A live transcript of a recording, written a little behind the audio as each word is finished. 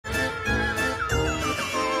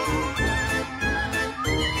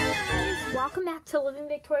to Living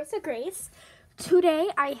Victorious with Grace. Today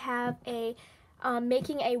I have a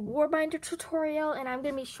making a war binder tutorial, and I'm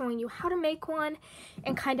going to be showing you how to make one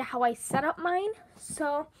and kind of how I set up mine.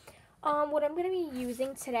 So what I'm going to be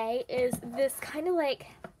using today is this kind of like,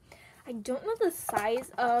 I don't know the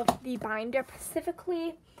size of the binder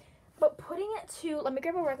specifically, but putting it to, let me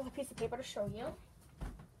grab a regular piece of paper to show you.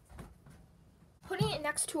 Putting it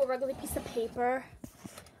next to a regular piece of paper,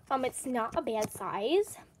 it's not a bad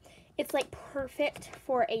size. It's like perfect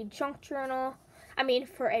for a junk journal,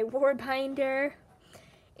 for a war binder.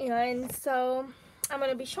 And so I'm going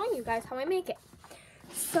to be showing you guys how I make it.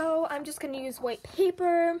 So I'm just going to use white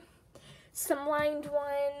paper, some lined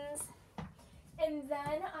ones, and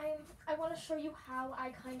then I want to show you how I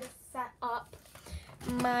kind of set up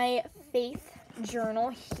my faith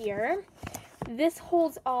journal here. This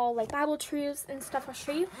holds all like Bible truths and stuff. I'll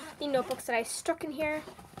show you the notebooks that I stuck in here.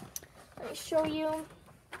 Let me show you.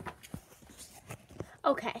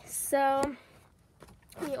 Okay, so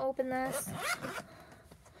let me open this.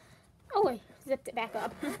 Oh, I zipped it back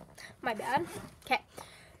up. My bad. Okay,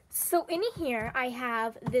 so in here I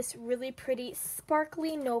have this really pretty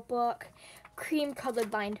sparkly notebook, cream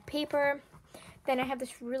colored lined paper. Then I have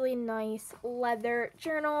this really nice leather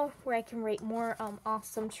journal where I can write more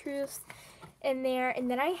awesome truths in there. And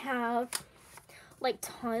then I have like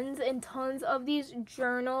tons and tons of these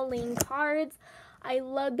journaling cards. I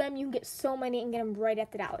love them. You can get so many and get them right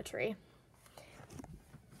at the Dollar Tree.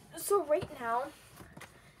 So right now,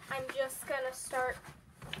 I'm just gonna start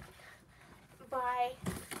by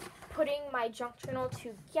putting my junk journal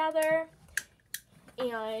together.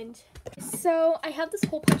 And so I have this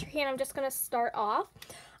hole puncher here, and I'm just gonna start off.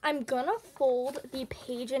 I'm gonna fold the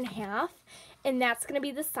page in half, and that's gonna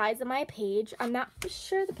be the size of my page. I'm not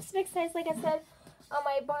sure the specific size, like I said, on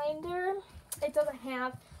my binder. It doesn't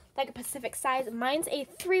have like a specific size. Mine's a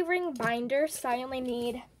 3-ring binder, so I only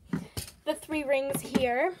need the 3 rings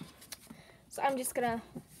here. So I'm just gonna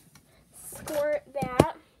squirt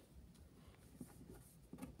that.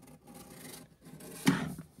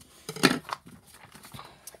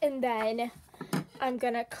 And then I'm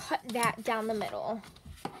gonna cut that down the middle.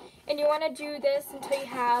 And you wanna do this until you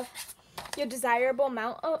have your desirable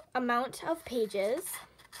amount of pages.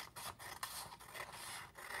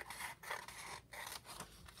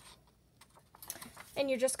 And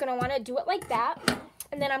you're just gonna wanna do it like that.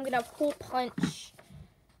 And then I'm gonna hole punch.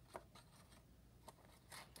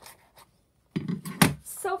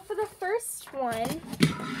 So for the first one,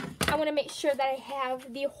 I wanna make sure that I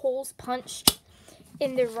have the holes punched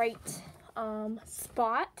in the right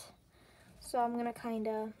spot. So I'm gonna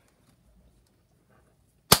kinda,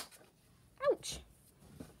 ouch.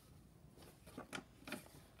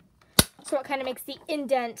 So it kind of makes the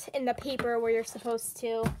indent in the paper where you're supposed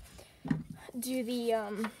to do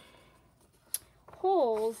the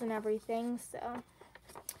holes and everything. So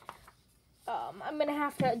I'm gonna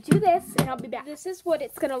have to do this, and I'll be back. This is what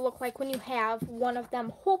it's gonna look like when you have one of them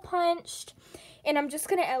hole punched. And I'm just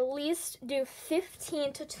gonna at least do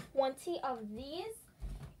 15 to 20 of these.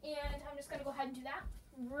 And I'm just gonna go ahead and do that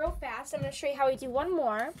real fast. I'm gonna show you how we do one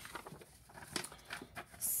more.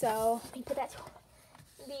 So let me put that to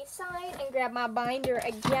the side and grab my binder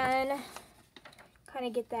again. Kind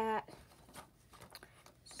of get that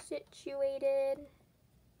situated.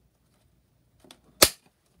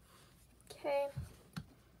 Okay.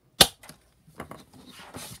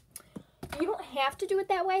 You don't have to do it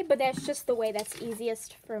that way, but that's just the way that's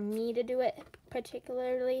easiest for me to do it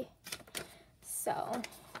particularly. So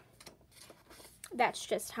that's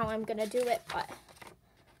just how I'm gonna do it. But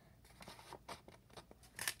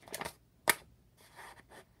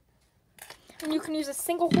and you can use a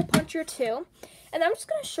single hole puncher too. And I'm just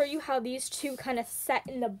gonna show you how these two kind of set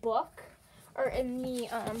in the book or in the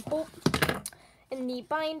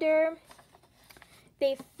binder.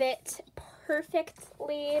 They fit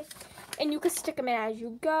perfectly, and you can stick them in as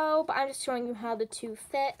you go, but I'm just showing you how the two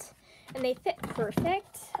fit, and they fit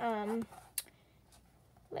perfect.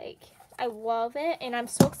 Like, I love it, and I'm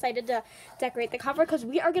so excited to decorate the cover because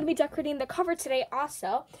we are going to be decorating the cover today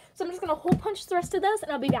also. So I'm just going to hole punch the rest of this,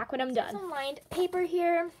 and I'll be back when I'm done. Some lined paper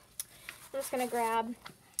here. I'm just going to grab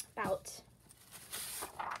about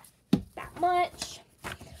that much,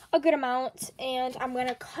 a good amount, and I'm going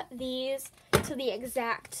to cut these to the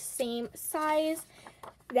exact same size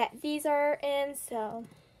that these are in. So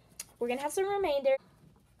we're going to have some remainder.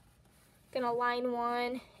 Going to line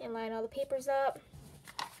one and line all the papers up.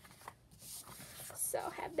 So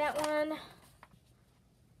have that one.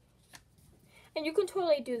 And you can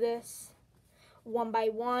totally do this one by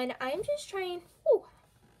one. I'm just trying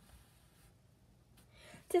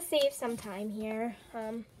to save some time here.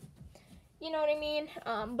 You know what I mean?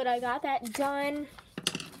 But I got that done.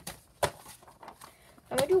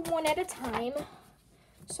 I'm gonna do one at a time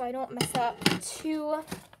so I don't mess up too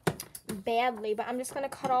badly. But I'm just gonna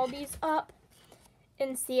cut all these up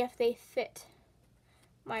and see if they fit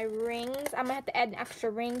my rings. I'm gonna have to add an extra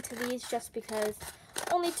ring to these just because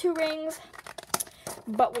only 2 rings.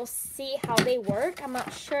 But we'll see how they work. I'm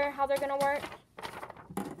not sure how they're gonna work.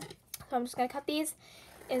 So I'm just gonna cut these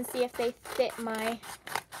and see if they fit my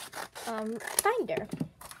binder.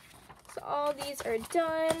 So all these are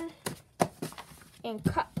done and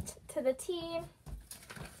cut to the T.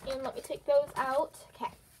 And let me take those out.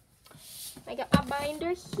 Okay. I got my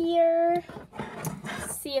binder here.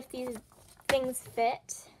 See if these things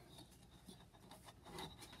fit.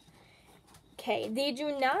 Okay, they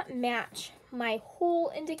do not match my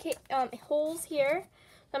hole holes here.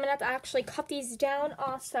 So I'm gonna have to actually cut these down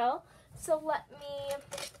also. So let me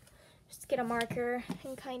just get a marker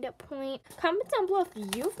and kind of point. Comment down below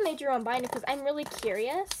if you've made your own binder because I'm really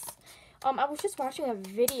curious. I was just watching a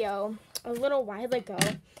video a little while ago.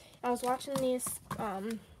 I was watching this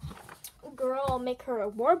girl make her a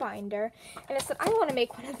war binder, and I said I want to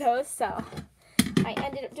make one of those. So I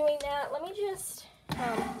ended up doing that. Let me just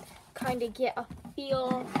kind of get a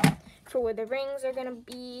feel for where the rings are gonna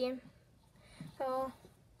be.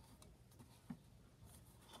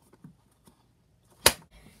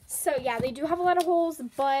 So yeah, they do have a lot of holes,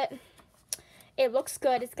 but it looks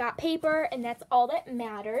good. It's got paper, and that's all that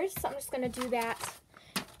matters. So I'm just gonna do that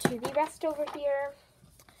to the rest over here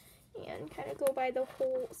and kind of go by the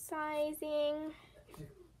hole sizing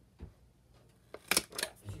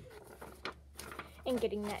and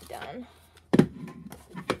getting that done.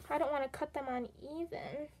 I don't want to cut them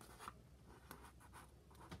uneven.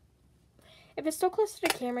 If it's so close to the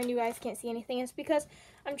camera and you guys can't see anything, it's because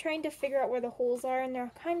I'm trying to figure out where the holes are, and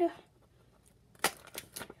they're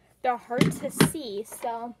hard to see.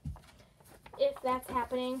 So if that's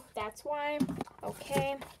happening, that's why.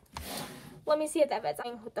 Okay, let me see if that fits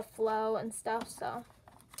with the flow and stuff. So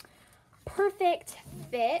perfect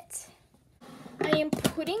fit. I am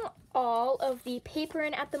putting all of the paper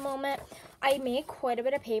in at the moment. I made quite a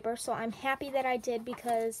bit of paper, so I'm happy that I did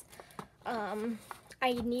because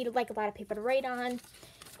I needed like a lot of paper to write on,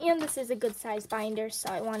 and this is a good size binder, so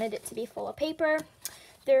I wanted it to be full of paper.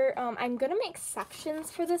 I'm gonna make sections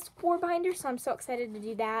for this war binder, so I'm so excited to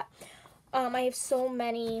do that. I have so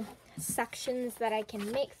many sections that I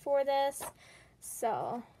can make for this,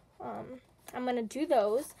 so I'm gonna do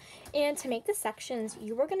those. And to make the sections,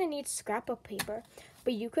 you are gonna need scrapbook paper,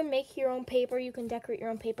 but you can make your own paper, you can decorate your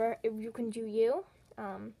own paper, you can do you.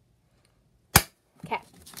 Okay,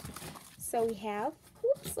 so we have,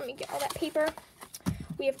 oops, let me get all that paper.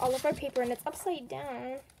 We have all of our paper, and it's upside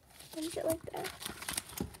down. Why is it like that?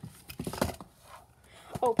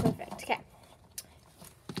 Oh, perfect. Okay.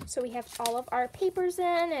 So we have all of our papers in,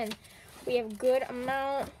 and we have good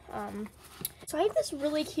amount. So I have this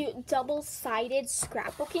really cute double-sided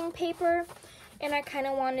scrapbooking paper, and I kind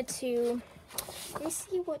of wanted to, let me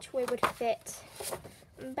see which way would fit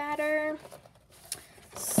better.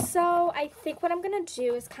 So I think what I'm going to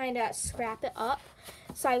do is kind of scrap it up.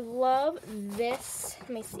 So I love this, let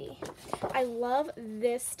me see. I love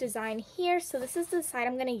this design here. So this is the side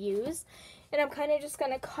I'm going to use. And I'm kind of just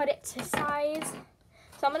going to cut it to size.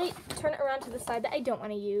 So I'm going to turn it around to the side that I don't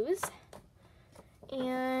want to use.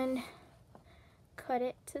 And cut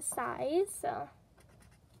it to size. So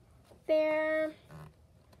there.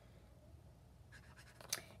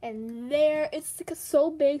 And there. It's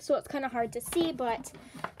so big, so it's kind of hard to see, but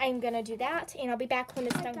I'm going to do that. And I'll be back when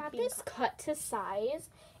it's done. I got this cut to size.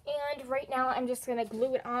 And right now I'm just going to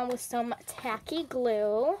glue it on with some tacky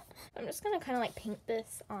glue. I'm just going to kind of like paint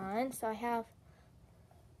this on. So I have,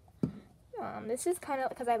 this is kind of,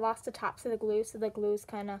 because I lost the tops of the glue, so the glue's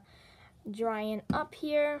kind of drying up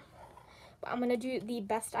here. But I'm going to do the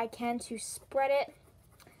best I can to spread it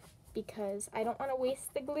because I don't want to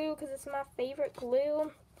waste the glue because it's my favorite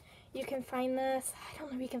glue. You can find this, I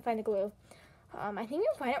don't know if you can find the glue. I think you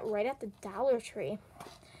can find it right at the Dollar Tree.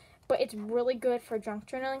 But it's really good for junk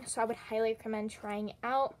journaling, so I would highly recommend trying it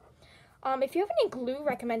out. If you have any glue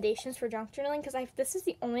recommendations for junk journaling, because this is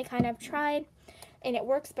the only kind I've tried, and it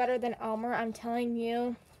works better than Elmer, I'm telling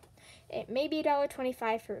you. It may be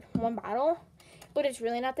 $1.25 for one bottle, but it's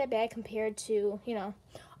really not that bad compared to, you know,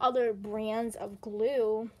 other brands of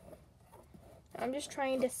glue. I'm just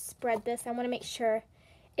trying to spread this. I want to make sure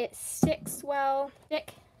it sticks well.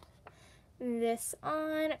 Stick this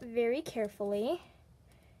on very carefully.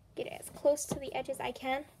 Get it as close to the edge as I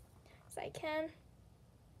can.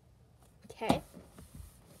 Okay.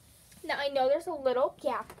 Now I know there's a little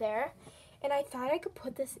gap there, and I thought I could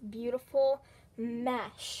put this beautiful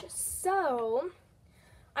mesh. So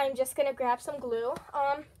I'm just gonna grab some glue.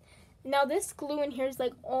 Now this glue in here is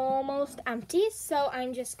like almost empty, so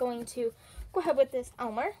I'm just going to go ahead with this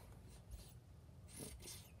Elmer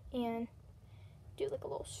and do like a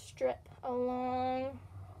little strip along,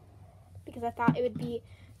 because I thought it would be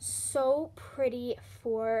so pretty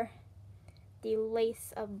for the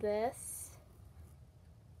lace of this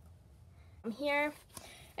here.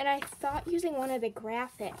 And I thought using one of the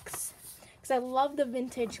graphics, because I love the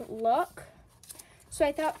vintage look, so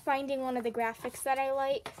I thought finding one of the graphics that I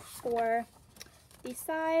like for the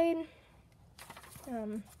side.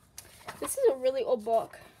 This is a really old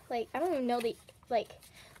book. Like, I don't even know the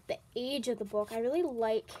age of the book. I really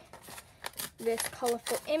like this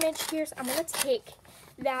colorful image here, so I'm gonna take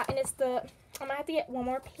that, and I'm gonna have to get one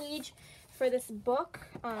more page for this book.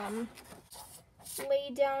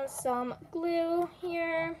 Lay down some glue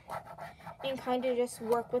here and kind of just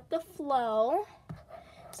work with the flow.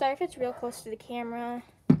 Sorry if it's real close to the camera.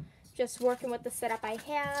 Just working with the setup I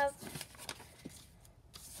have.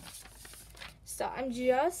 So I'm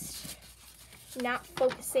just not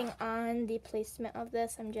focusing on the placement of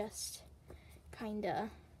this. I'm just kind of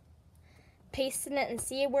pasting it and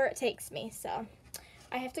see where it takes me. So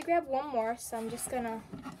I have to grab one more, so I'm just gonna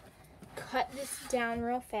cut this down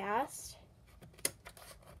real fast.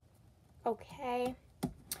 Okay,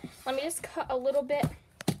 let me just cut a little bit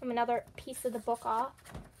from another piece of the book off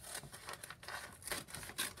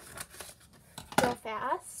real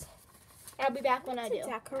fast. And I'll be back when I do.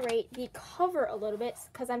 Decorate the cover a little bit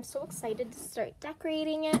because I'm so excited to start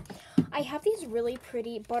decorating it. I have these really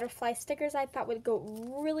pretty butterfly stickers I thought would go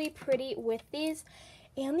really pretty with these,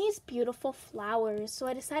 and these beautiful flowers. So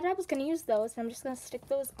I decided I was going to use those, and I'm just going to stick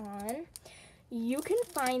those on. You can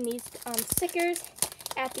find these stickers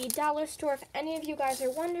at the dollar store if any of you guys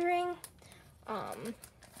are wondering.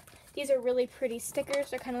 These are really pretty stickers.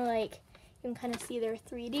 They're kind of like, you can kind of see they're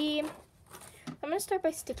 3D. I'm going to start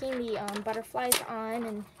by sticking the butterflies on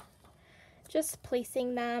and just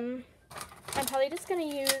placing them. I'm probably just going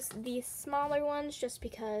to use these smaller ones just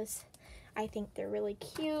because I think they're really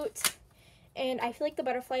cute. And I feel like the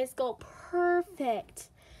butterflies go perfect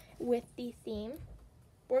with the theme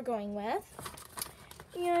we're going with.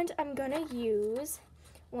 And I'm going to use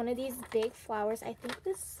one of these big flowers. I think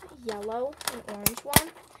this yellow and orange one.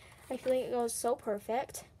 I feel like it goes so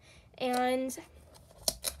perfect. And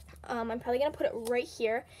I'm probably going to put it right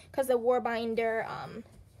here because the Warbinder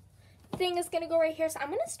thing is going to go right here. So I'm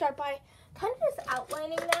going to start by kind of just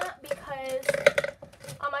outlining that because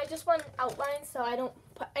I just want outline so I don't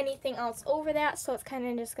put anything else over that. So it's kind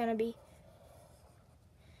of just going to be,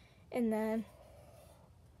 and then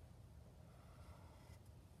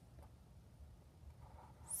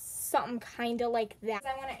something kind of like that.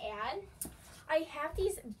 I want to add, I have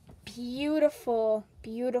these beautiful,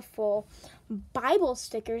 beautiful Bible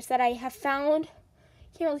stickers that I have found.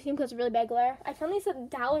 Can't really see them because it's really bad glare. I found these at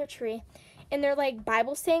the Dollar Tree, and they're like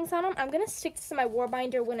Bible sayings on them. I'm gonna stick this in my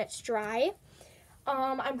Warbinder when it's dry.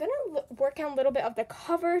 I'm gonna work on a little bit of the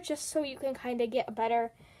cover just so you can kind of get a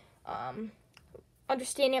better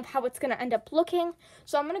understanding of how it's going to end up looking.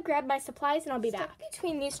 So I'm going to grab my supplies and I'll be back.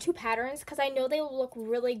 Between these two patterns, because I know they will look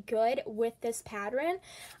really good with this pattern,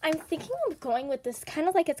 I'm thinking of going with this kind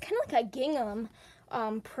of like, it's kind of like a gingham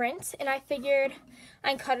print, and I figured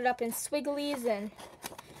I'd cut it up in swigglies and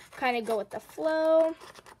kind of go with the flow.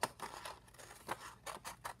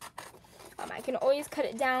 I can always cut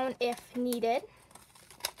it down if needed.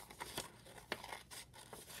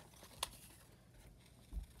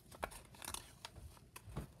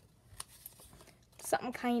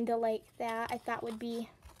 Something kind of like that I thought would be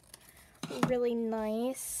really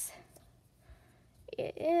nice.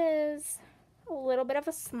 It is a little bit of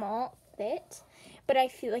a small fit, but I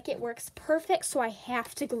feel like it works perfect, so I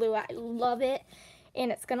have to glue it. I love it,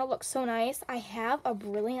 and it's gonna look so nice. I have a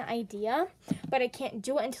brilliant idea, but I can't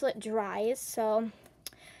do it until it dries, so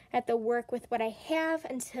I have to work with what I have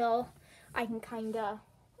until I can kind of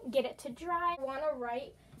get it to dry. I want to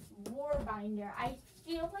write Warbinder. I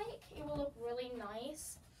feel like it will look really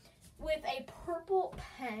nice with a purple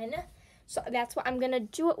pen, so that's what I'm gonna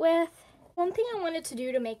do it with. One thing I wanted to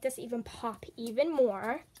do to make this even pop even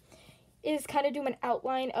more is kind of do an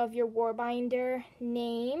outline of your Warbinder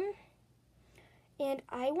name, and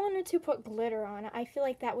I wanted to put glitter on it. I feel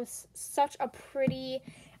like that was such a pretty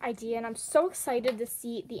idea, and I'm so excited to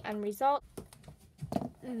see the end result.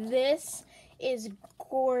 This is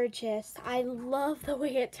gorgeous. I love the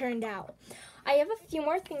way it turned out. I have a few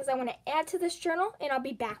more things I want to add to this journal, and I'll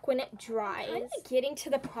be back when it dries. I'm getting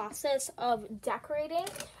to the process of decorating,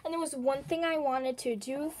 and And there was one thing I wanted to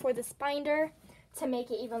do for this binder to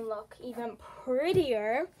make it even look even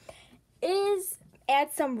prettier is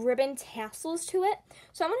add some ribbon tassels to it.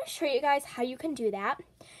 So I'm going to show you guys how you can do that.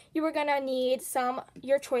 You are going to need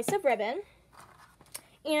your choice of ribbon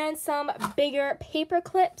and some bigger paper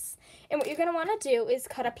clips. And what you're going to want to do is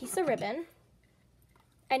cut a piece of ribbon,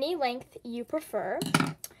 any length you prefer.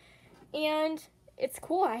 And it's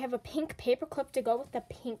cool. I have a pink paper clip to go with the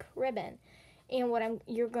pink ribbon. And what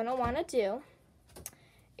you're going to want to do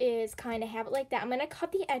is kind of have it like that. I'm going to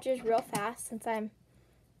cut the edges real fast since I'm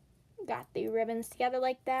got the ribbons together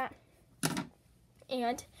like that.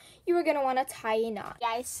 And you are going to want to tie a knot.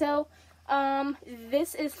 Guys, so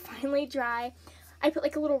this is finally dry. I put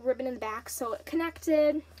like a little ribbon in the back so it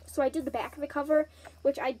connected. So I did the back of the cover,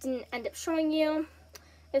 which I didn't end up showing you.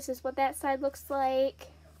 This is what that side looks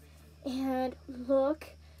like. And look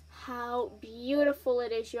how beautiful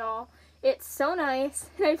it is, y'all. It's so nice,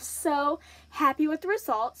 and I'm so happy with the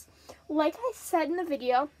results. Like I said in the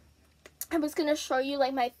video, I was going to show you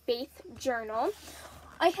like my faith journal.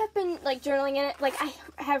 I have been like journaling in it, like I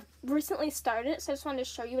have recently started it, so I just wanted to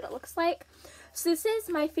show you what it looks like. So this is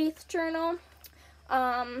my faith journal.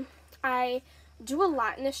 I do a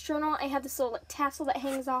lot in this journal. I have this little like tassel that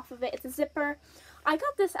hangs off of it. It's a zipper. I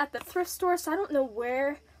got this at the thrift store, so I don't know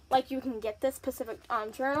where like you can get this specific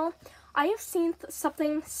journal. I have seen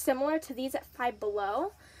something similar to these at Five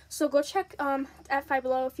Below, so go check at Five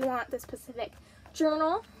Below if you want this specific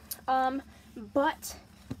journal. But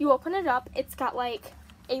you open it up, it's got like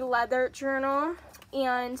a leather journal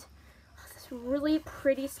and this really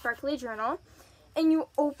pretty sparkly journal, and you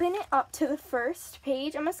open it up to the first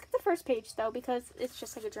page. I'm gonna skip the first page though because it's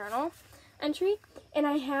just like a journal entry, and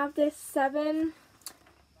I have this 7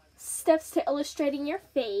 steps to illustrating your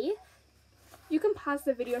faith. You can pause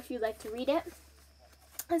the video if you'd like to read it.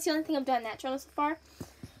 That's the only thing I've done in that journal so far.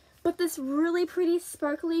 But this really pretty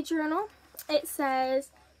sparkly journal, it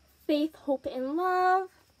says faith, hope, and love.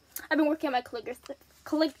 I've been working on my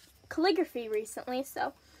calligraphy recently,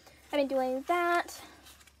 so I've been doing that.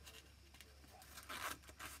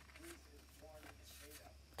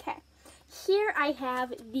 Okay, here I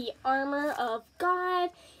have the armor of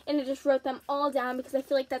God, and I just wrote them all down because I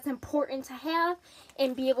feel like that's important to have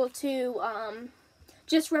and be able to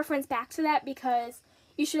just reference back to that, because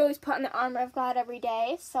you should always put on the armor of God every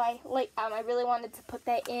day. So I really wanted to put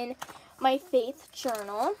that in my faith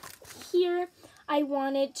journal. Here I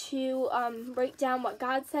wanted to write down what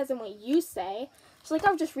God says and what you say. So like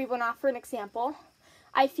I'll just read one off for an example.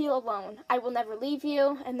 I feel alone. I will never leave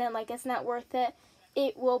you. And then like it's not worth it.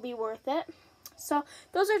 It will be worth it. So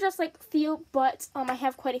those are just like few, but I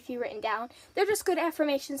have quite a few written down. They're just good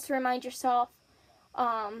affirmations to remind yourself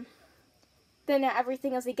that not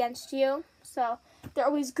everything is against you. So they're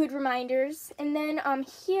always good reminders. And then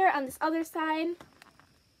here on this other side,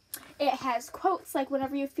 it has quotes like,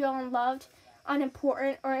 whenever you feel unloved,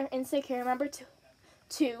 unimportant, or insecure, remember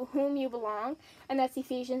to whom you belong. And that's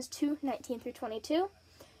Ephesians 2:19-22.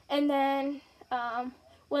 And then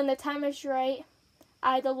when the time is right,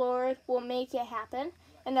 I, the Lord, will make it happen.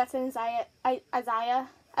 And that's in Isaiah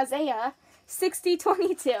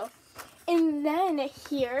 60:22. And then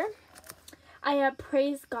here, I have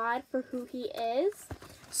praise God for who He is.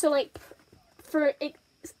 So like, for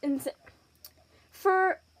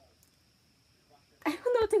I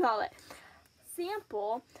don't know what to call it.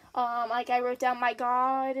 Example, like I wrote down, my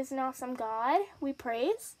God is an awesome God, we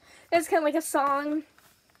praise. It's kind of like a song,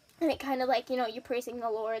 and it kind of like, you know, you're praising the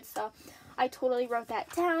Lord, so I totally wrote that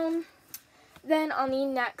down. Then on the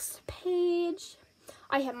next page,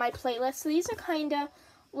 I have my playlist. So these are kind of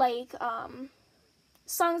like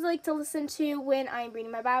songs I like to listen to when I'm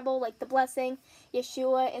reading my Bible, like The Blessing,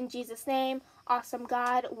 Yeshua, In Jesus' Name, Awesome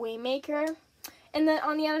God, Waymaker. And then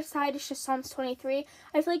on the other side, it's just Psalms 23.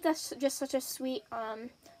 I feel like that's just such a sweet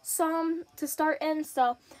psalm to start in.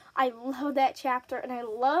 So I love that chapter, and I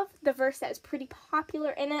love the verse that is pretty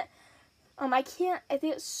popular in it. I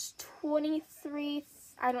think it's 23,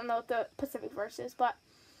 I don't know what the Pacific verse is, but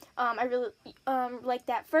I really like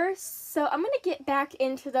that verse. So I'm going to get back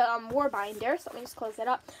into the war binder, so let me just close that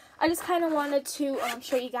up. I just kind of wanted to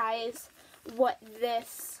show you guys what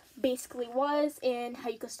this basically was and how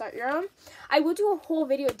you can start your own. I will do a whole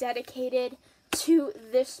video dedicated to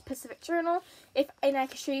this specific journal, and I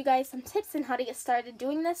can show you guys some tips on how to get started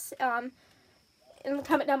doing this. In the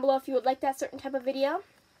comment down below if you would like that certain type of video.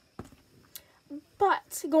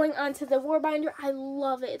 But going on to the war binder, I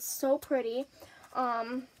love it. It's so pretty.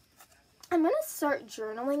 I'm going to start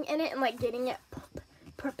journaling in it and like getting it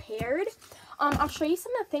prepared. I'll show you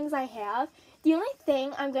some of the things I have. The only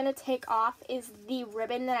thing I'm going to take off is the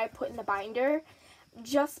ribbon that I put in the binder.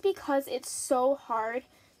 just because it's so hard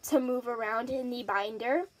to move around in the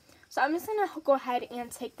binder. So I'm just going to go ahead and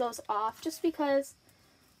take those off just because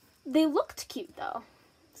they looked cute though.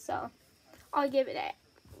 So I'll give it that.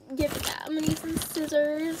 I'm going to use some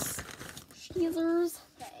scissors.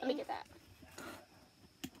 Let me get that.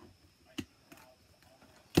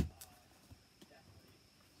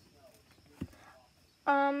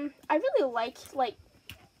 I really like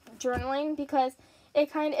journaling because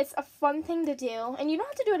it's a fun thing to do, and you don't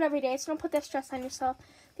have to do it every day, so don't put that stress on yourself.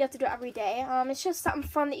 You have to do it every day. It's just something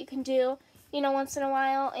fun that you can do, once in a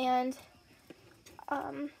while, and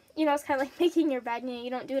it's kind of like making your bed. You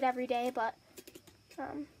don't do it every day, but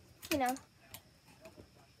you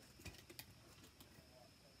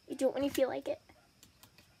do it when you feel like it.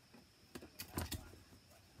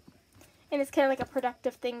 And it's kind of like a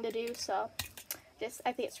productive thing to do, so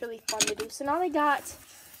I think it's really fun to do. So now I got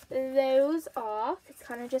those off. It's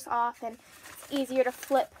kind of just off, and it's easier to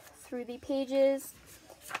flip through the pages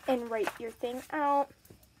and write your thing out.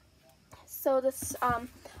 So this,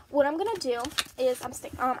 what I'm gonna do is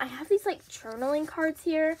I have these like journaling cards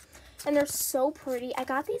here, and they're so pretty. I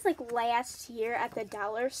got these like last year at the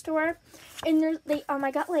dollar store, and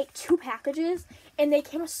I got like 2 packages, and they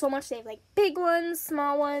came with so much. They have like big ones,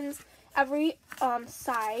 small ones, every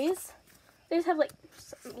size. They just have like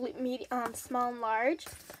medium, small and large,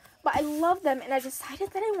 but I love them, and I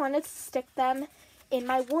decided that I wanted to stick them in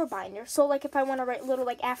my war binder. So like if I want to write little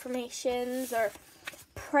like affirmations or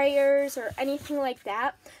prayers or anything like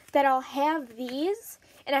that, that I'll have these,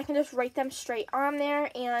 and I can just write them straight on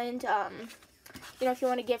there. And if you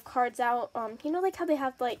want to give cards out, like how they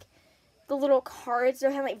have like the little cards,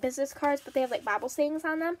 they have like business cards, but they have like Bible sayings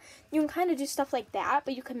on them. You can kind of do stuff like that,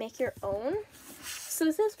 but you can make your own. So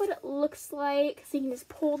this is what it looks like. So you can just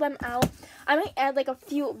pull them out. I might add like a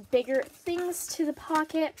few bigger things to the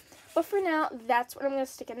pocket, but for now, that's what I'm going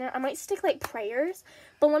to stick in there. I might stick like prayers,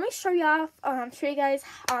 but let me show you guys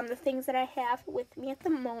the things that I have with me at the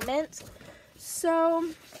moment. So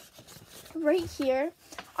right here,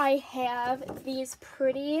 I have these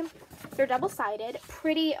pretty, they're double-sided,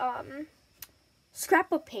 pretty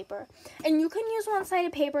scrapbook paper. And you can use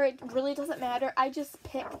one-sided paper. It really doesn't matter. I just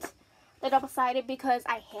picked the double-sided because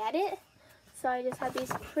I had it. So I just have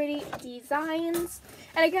these pretty designs.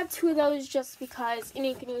 And I grabbed 2 of those just because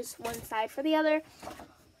you can use one side for the other.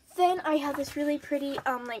 Then I have this really pretty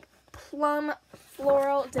like plum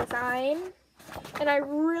floral design. And I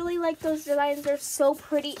really like those designs. They're so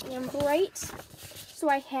pretty and bright. So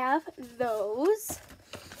I have those.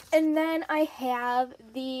 And then I have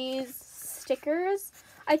these stickers.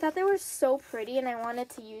 I thought they were so pretty, and I wanted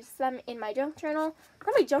to use them in my junk journal.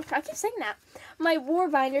 Not my junk journal, I keep saying that. My war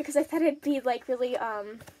binder, because I thought it'd be like really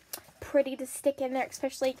pretty to stick in there,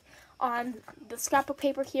 especially on the scrapbook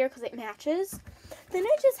paper here, because it matches. Then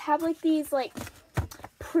I just have like these like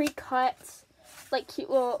pre-cut, like cute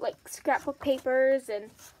little like scrapbook papers,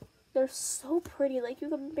 and they're so pretty. Like you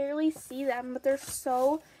can barely see them, but they're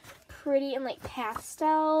so pretty and like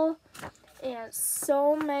pastel. And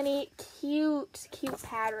so many cute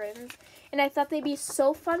patterns. And I thought they'd be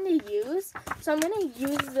so fun to use. So I'm going to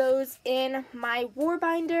use those in my war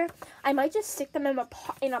binder. I might just stick them in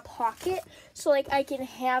a pocket so like I can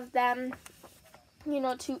have them,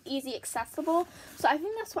 too easy accessible. So I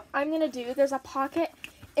think that's what I'm going to do. There's a pocket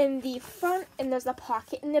in the front and there's a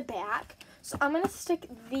pocket in the back. So I'm going to stick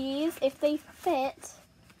these, if they fit,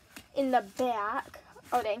 in the back.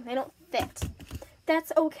 Oh dang, they don't fit.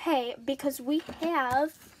 That's okay, because we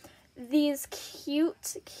have these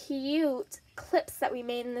cute clips that we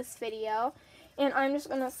made in this video, and I'm just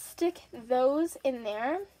going to stick those in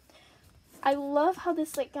there. I love how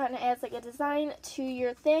this like kind of adds like a design to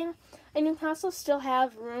your thing, and you can also still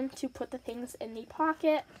have room to put the things in the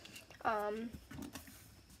pocket,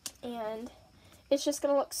 and it's just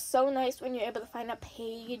going to look so nice when you're able to find a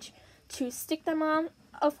page to stick them on.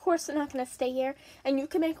 Of course, they're not going to stay here, and you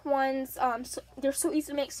can make ones, they're so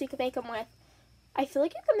easy to make, so you can make them with, I feel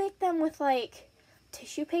like you can make them with, like,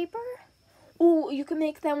 tissue paper. Ooh, you can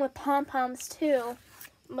make them with pom-poms, too,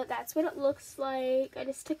 but that's what it looks like. I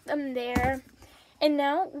just stick them there, and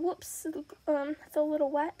now, whoops, it's a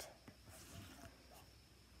little wet.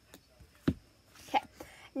 Okay,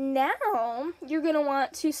 now, you're going to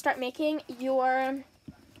want to start making your,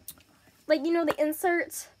 like, the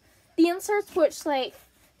inserts. The inserts which, like,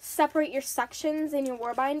 separate your sections in your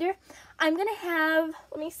war binder. I'm going to have,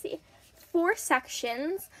 4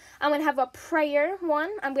 sections. I'm going to have a prayer one.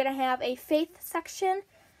 I'm going to have a faith section.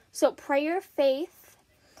 So, prayer, faith.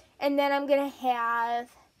 And then I'm going to have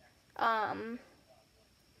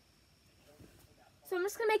So I'm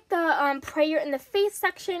just going to make the prayer in the face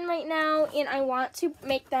section right now, and I want to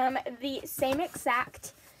make them the same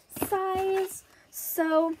exact size.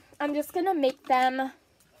 So I'm just going to make them,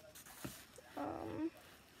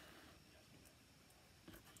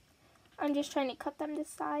 I'm just trying to cut them to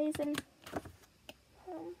size and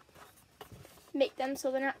make them so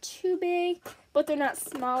they're not too big, but they're not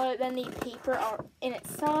smaller than the paper in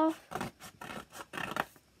itself.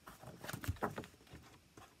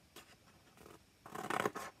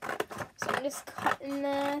 So I'm just cutting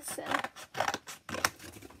this.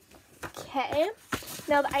 Okay,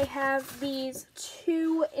 now that I have these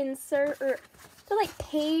two they're like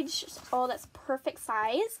page, oh, that's perfect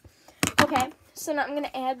size. Okay, so now I'm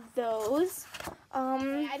gonna add those.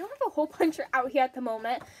 I don't have a hole puncher out here at the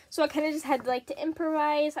moment, so I kind of just had to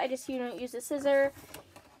improvise. I just use a scissor,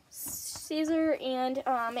 and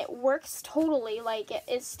it works totally.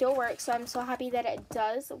 It still works, so I'm so happy that it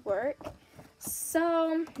does work.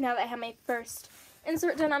 So now that I have my first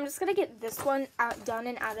insert done, I'm just gonna get this one done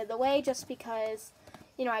and out of the way, just because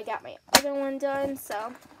I got my other one done.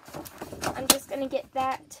 So I'm just gonna get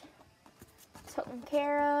that taken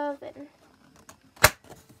care of, and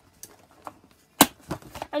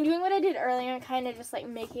I'm doing what I did earlier, kind of just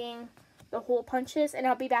making the hole punches, and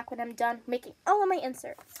I'll be back when I'm done making all of my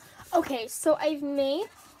inserts. Okay, so I've made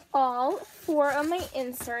all 4 of my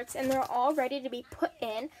inserts, and they're all ready to be put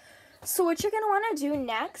in. So what you're going to want to do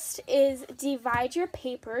next is divide your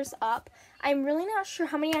papers up. I'm really not sure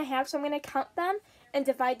how many I have, so I'm going to count them and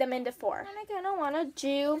divide them into 4. What I'm going to want to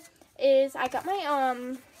do is, I got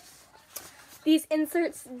my these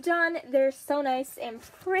inserts done. They're so nice and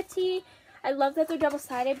pretty. I love that they're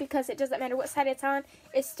double-sided because it doesn't matter what side it's on,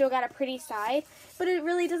 it's still got a pretty side. But it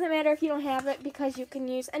really doesn't matter if you don't have it, because you can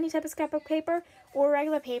use any type of scrapbook paper or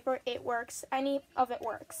regular paper. It works. Any of it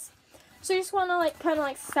works. So you just want to kind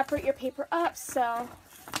of separate your paper up. So,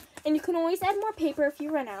 and you can always add more paper if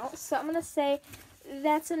you run out. So I'm going to say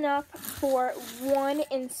that's enough for 1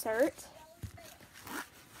 insert.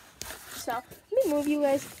 So let me move you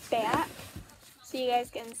guys back so you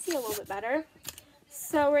guys can see a little bit better.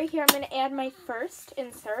 So right here, I'm going to add my first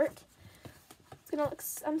insert. It's gonna look,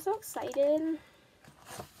 I'm so excited.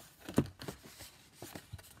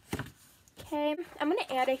 Okay, I'm going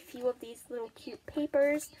to add a few of these little cute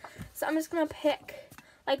papers. So I'm just going to pick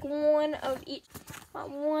one of each,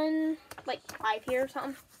 5 here or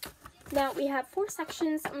something. Now we have 4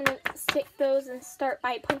 sections. I'm going to stick those and start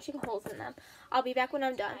by punching holes in them. I'll be back when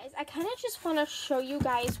I'm done. I kind of just want to show you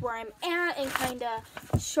guys where I'm at, and kind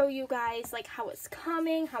of show you guys how it's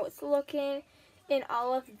coming, how it's looking, and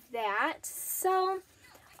all of that. So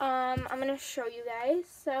I'm going to show you guys.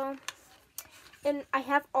 So, and I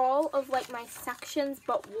have all of my sections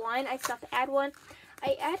but one. I still have to add one.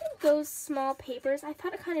 I added those small papers. I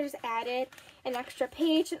thought it kind of just added an extra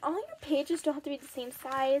page, and all your pages don't have to be the same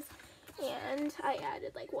size. And I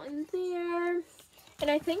added one there. And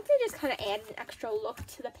I think they just kind of added an extra look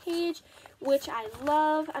to the page, which I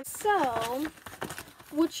love. So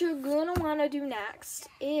what you're going to want to do next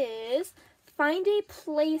is find a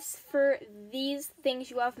place for these things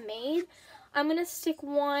you have made. I'm going to stick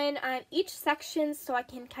one on each section so I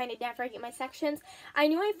can kind of navigate my sections. I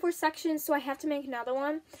knew I have 4 sections, so I have to make another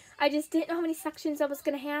one. I just didn't know how many sections I was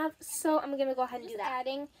going to have, so I'm going to go ahead and do that.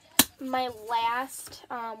 Adding my last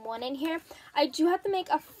one in here. I do have to make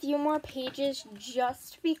a few more pages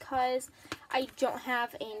just because I don't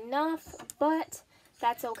have enough, but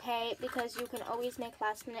that's okay because you can always make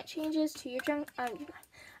last minute changes to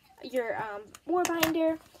your war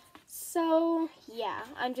binder. So yeah,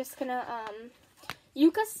 I'm just gonna you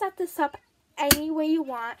can set this up any way you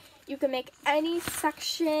want. You can make any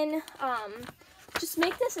section. Just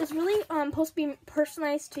make this. It's really supposed to be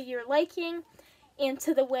personalized to your liking and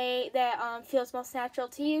to the way that feels most natural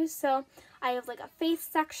to you. So I have a faith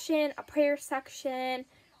section, a prayer section,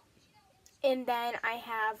 and then I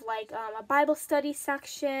have a Bible study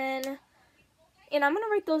section. And I'm gonna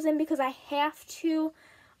write those in because I have to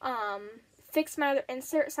fix my other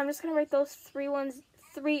insert. So I'm just gonna write those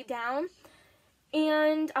 3 down,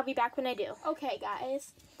 and I'll be back when I do. Okay,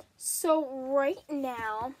 guys. So right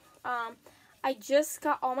now, I just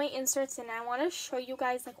got all my inserts, and I want to show you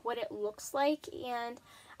guys what it looks like, and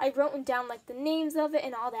I wrote down the names of it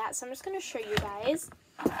and all that, so I'm just going to show you guys.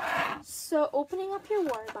 So opening up your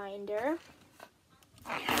war binder,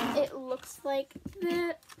 it looks like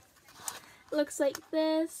that. It looks like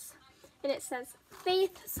this, and it says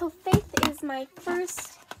faith. So faith is my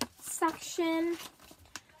first section.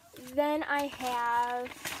 Then I have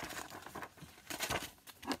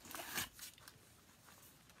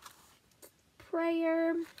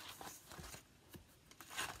prayer.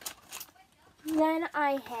 Then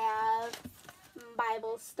I have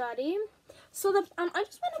Bible study. So I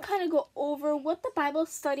just want to kind of go over what the Bible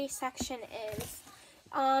study section is.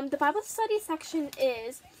 The Bible study section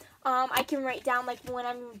is, I can write down, like, when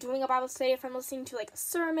I'm doing a Bible study, if I'm listening to, like, a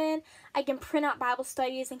sermon, I can print out Bible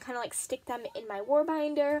studies and kind of, like, stick them in my war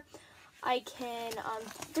binder. I can,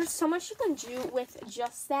 there's so much you can do with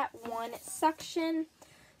just that one section,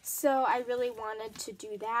 so I really wanted to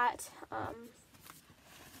do that.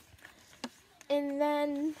 And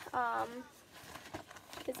then,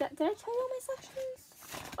 did I tell you all my sections?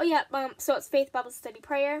 Oh yeah, so it's faith, Bible study,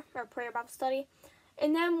 prayer, or prayer, Bible study.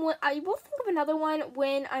 And then I will think of another one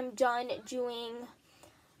when I'm done doing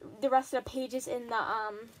the rest of the pages in the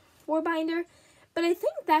war binder. But I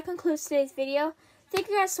think that concludes today's video. Thank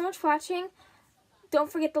you guys so much for watching. Don't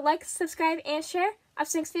forget to like, subscribe, and share. I'll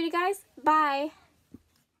see you next video, guys. Bye.